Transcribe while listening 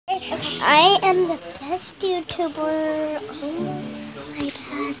I am the best YouTuber. Oh my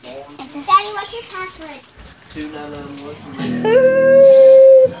God. Daddy, what's your password?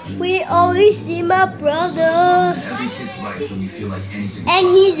 We always see my brother. And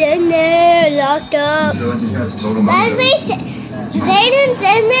he's in there locked up. Zayden's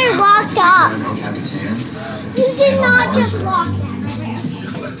in there locked up. You did not just lock that.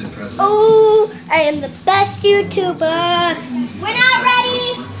 Oh, I am the best YouTuber. We're not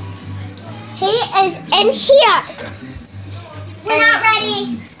ready. He is in here. We're not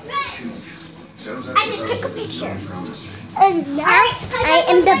ready. I just took a picture. And now I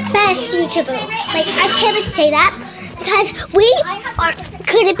am the best YouTuber. Like, I can't even say that because we are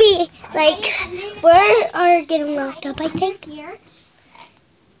could be like we are getting locked up, I think. Here.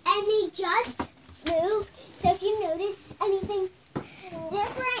 And they just moved. So if you notice anything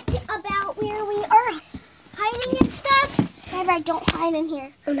different about where we are hiding and stuff, remember I don't hide in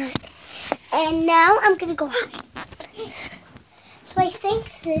here. I'm not. And now I'm gonna go hide. So I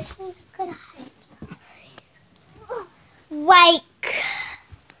think this is gonna hide. Like,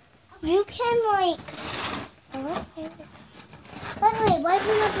 you can like. Leslie, why do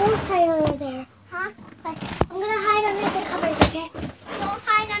you not both hide under there? Huh? I'm gonna hide under the covers, okay? Don't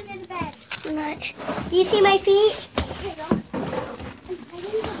hide under the bed. I'm not. Do you see my feet? Here you go. I'm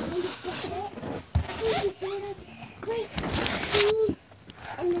hiding behind it. Look at it. Wait.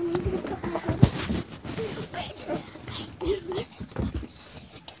 And then I'm gonna put my hood.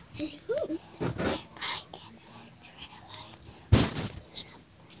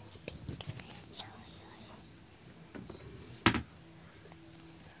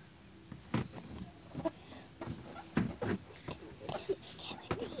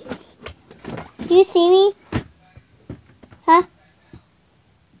 Do you see me? Huh?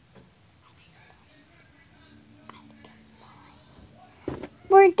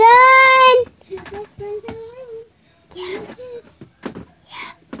 We're done! Yeah.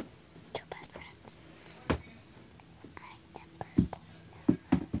 Yeah. Two best friends. I am purple.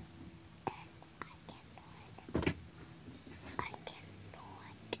 And I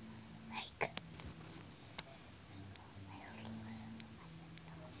cannot like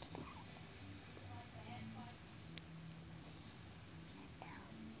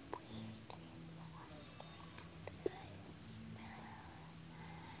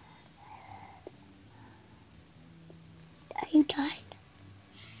Are you done?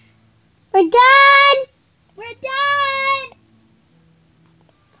 We're done! We're done!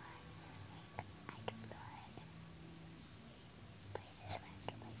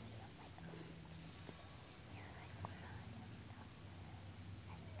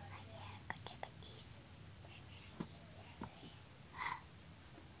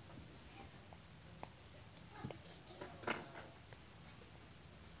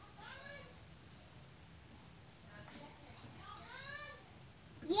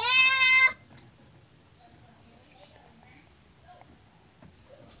 Yeah!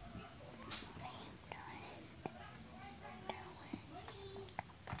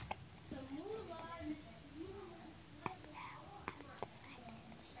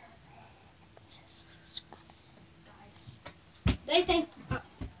 They think.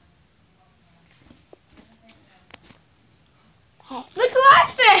 Hey. Look who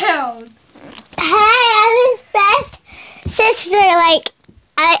I found! Hey, I'm his best sister. Like,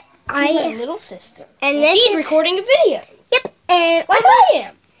 She's my little sister. and this She's is recording a video. Yep, and Like I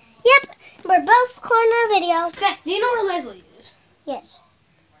am. Yep, we're both recording a video. Okay, do you know where Leslie is? Yes.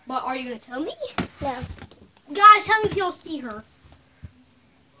 But are you going to tell me? No. Guys, tell me if y'all see her.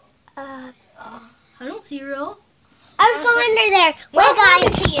 I I don't see her at all. would go under there. Well, Wait,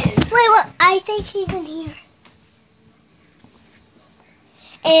 guys. she is. Wait, what? I think she's in here.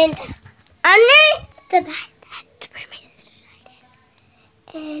 And under the bed, that's where my sister's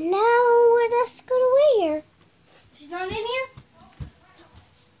hiding. And now we're just gonna where? She's not in here?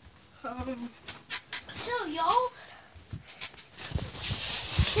 So, y'all,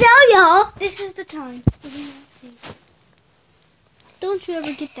 So, y'all. this is the time. Don't you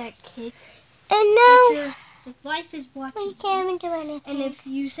ever get that kick. And now The wife is watching. we can't even do anything. And if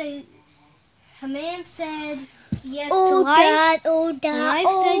you say, a man said yes to Oh, life, Dad. Oh, and Dad. wife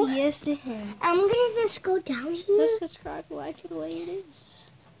Oh. said yes to him. I'm gonna just go down here. Just subscribe, like it the way it is.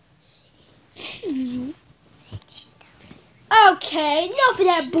 Okay, enough of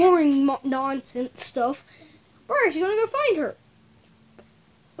that boring nonsense stuff. Where is she gonna go find her?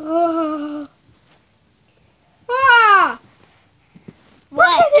 Ah!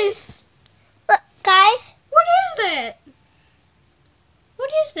 What? is? Look, guys. What is that?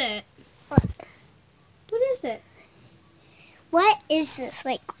 What is that? What? What is that? What is is this?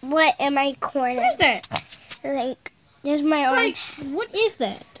 Like, what am I corner? What is that? Like, there's my arm. Like, what is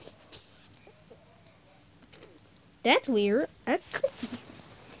that? That's weird. That's creepy.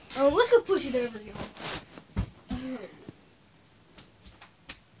 Let's go push it over here.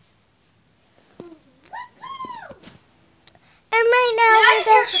 And right now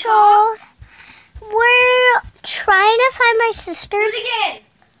we're trying to find my sister. Do it again.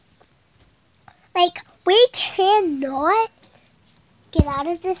 Like, we cannot get out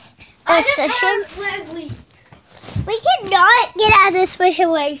of this position. Leslie. We cannot get out of this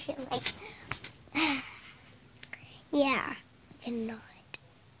situation. Like, yeah, we cannot.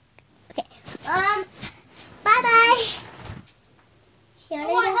 Okay. Bye-bye.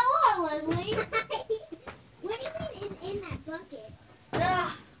 Hello, Leslie. What do you mean is in that bucket?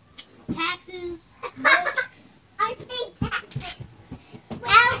 Taxes. Books. I think taxes.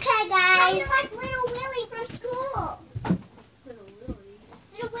 Okay, guys. You're like Little Willie from school.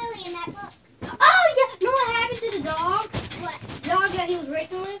 Little Willie in that book. Oh yeah. You know what happened to the dog? What? The dog that he was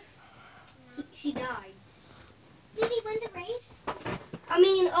racing with? She died. Did he win the race? I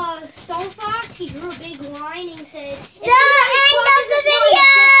mean, Stone Fox, he drew a big line and said, The end of the